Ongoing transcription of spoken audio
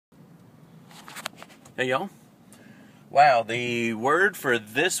Hey y'all. Wow, the word for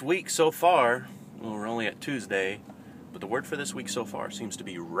this week so far, well, we're only at Tuesday, but the word for this week so far seems to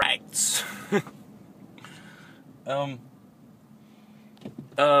be rights. A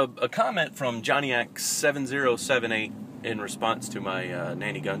comment from JohnnyX7078 in response to my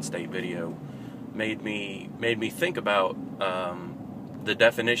Nanny Gun State video made me think about the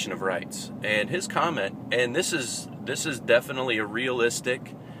definition of rights. And his comment, and this is definitely a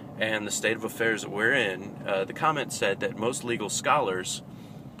realistic and the state of affairs that we're in, the comment said that most legal scholars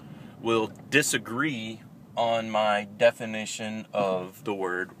will disagree on my definition of the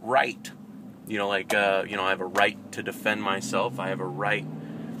word right. I have a right to defend myself. I have a right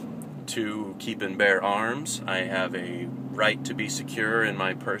to keep and bear arms. I have a right to be secure in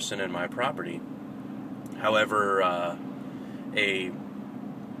my person and my property. However,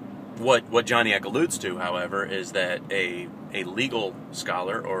 what Johnny Eck alludes to, however, is that a legal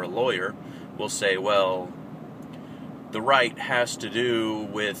scholar or a lawyer will say, well, the right has to do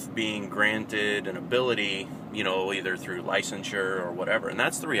with being granted an ability, either through licensure or whatever. And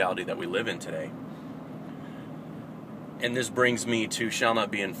that's the reality that we live in today. And this brings me to shall not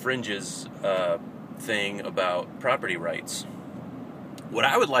be infringes thing about property rights. What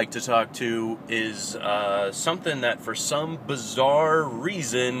I would like to talk to is something that for some bizarre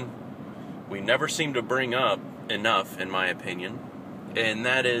reason we never seem to bring up enough, in my opinion, and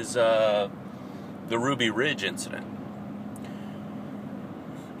that is the Ruby Ridge incident.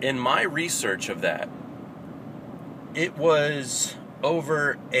 In my research of that, it was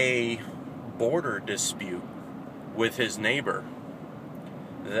over a border dispute with his neighbor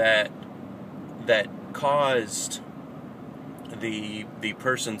that caused the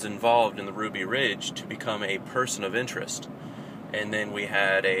persons involved in the Ruby Ridge to become a person of interest. And then we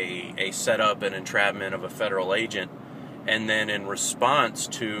had a setup and entrapment of a federal agent, and then in response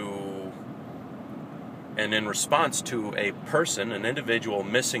to a person, an individual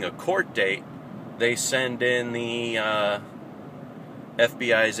missing a court date, they send in the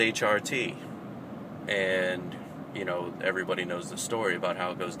FBI's HRT, and everybody knows the story about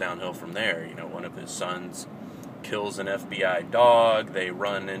how it goes downhill from there. One of his sons kills an FBI dog. They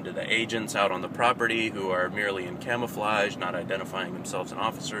run into the agents out on the property who are merely in camouflage, not identifying themselves as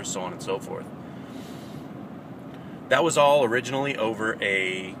officers, so on and so forth. That was all originally over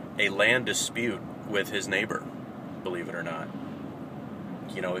a land dispute with his neighbor, believe it or not.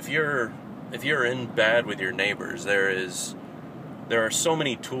 If you're in bad with your neighbors, there are so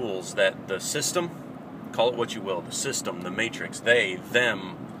many tools that the system, call it what you will, the system, the matrix, they,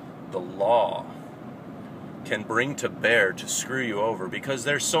 them, the law, can bring to bear to screw you over, because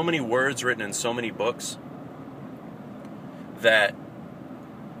there's so many words written in so many books that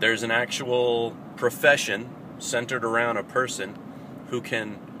there's an actual profession centered around a person who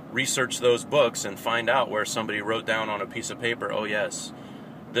can research those books and find out where somebody wrote down on a piece of paper, oh yes,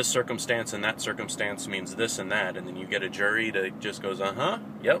 this circumstance and that circumstance means this and that, and then you get a jury that just goes,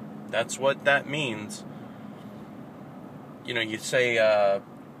 yep, that's what that means. You say,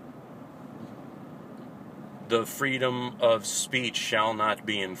 the freedom of speech shall not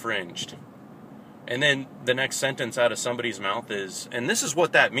be infringed. And then the next sentence out of somebody's mouth is, and this is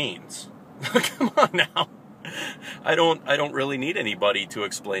what that means. Come on now. I don't really need anybody to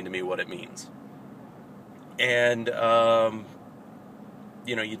explain to me what it means. And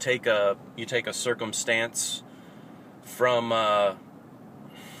you take a circumstance from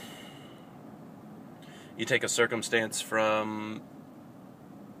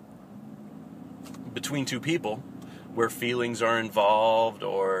between two people where feelings are involved,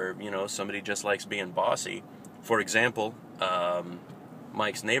 or somebody just likes being bossy. For example,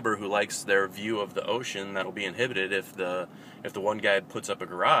 Mike's neighbor who likes their view of the ocean, that'll be inhibited if the one guy puts up a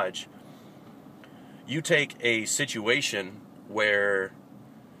garage. You take a situation where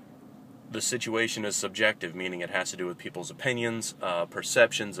the situation is subjective, meaning it has to do with people's opinions,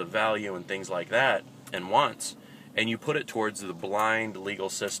 perceptions of value and things like that, and wants, and you put it towards the blind legal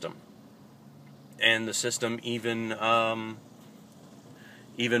system. And the system even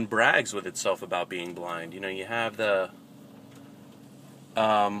brags with itself about being blind. You have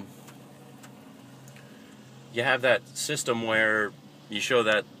that system where you show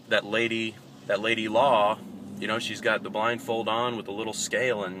that lady law. She's got the blindfold on with a little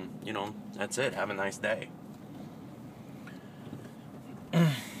scale, and that's it. Have a nice day.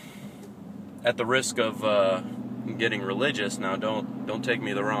 At the risk of getting religious, now don't take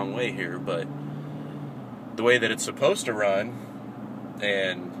me the wrong way here, but the way that it's supposed to run,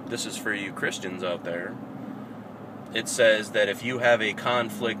 and this is for you Christians out there, it says that if you have a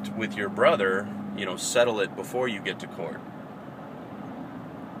conflict with your brother, settle it before you get to court.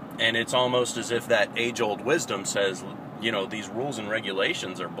 And it's almost as if that age-old wisdom says, you know, these rules and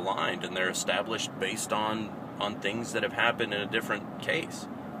regulations are blind, and they're established based on things that have happened in a different case.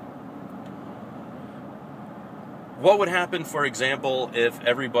 What would happen, for example, if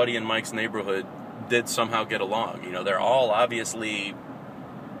everybody in Mike's neighborhood did somehow get along? You know, they're all obviously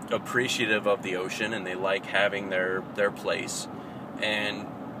appreciative of the ocean, and they like having their place. And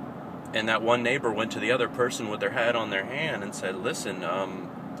that one neighbor went to the other person with their hat on their hand and said, listen,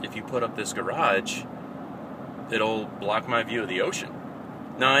 if you put up this garage, it'll block my view of the ocean.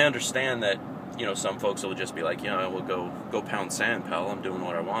 Now, I understand that, you know, some folks will just be like, you know, we'll go pound sand, pal. I'm doing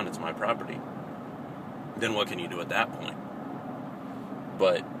what I want. It's my property. Then what can you do at that point?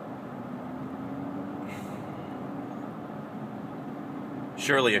 But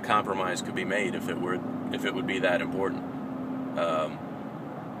surely a compromise could be made if it would be that important.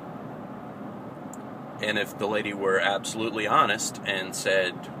 And if the lady were absolutely honest and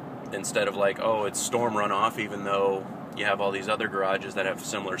said, instead of like, oh, it's storm runoff, even though you have all these other garages that have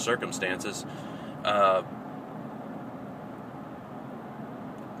similar circumstances,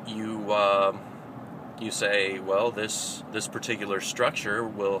 you say, well, this particular structure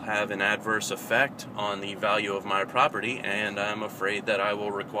will have an adverse effect on the value of my property, and I'm afraid that I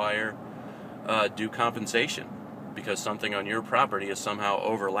will require due compensation because something on your property is somehow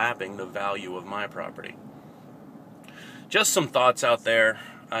overlapping the value of my property. Just some thoughts out there.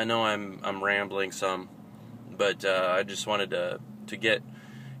 I know I'm rambling some, but I just wanted to get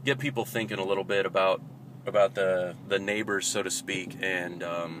people thinking a little bit about the neighbors, so to speak, and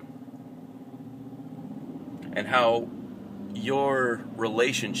how your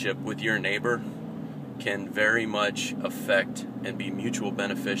relationship with your neighbor can very much affect and be mutual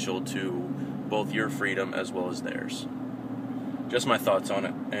beneficial to both your freedom as well as theirs. Just my thoughts on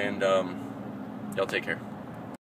it, and y'all take care.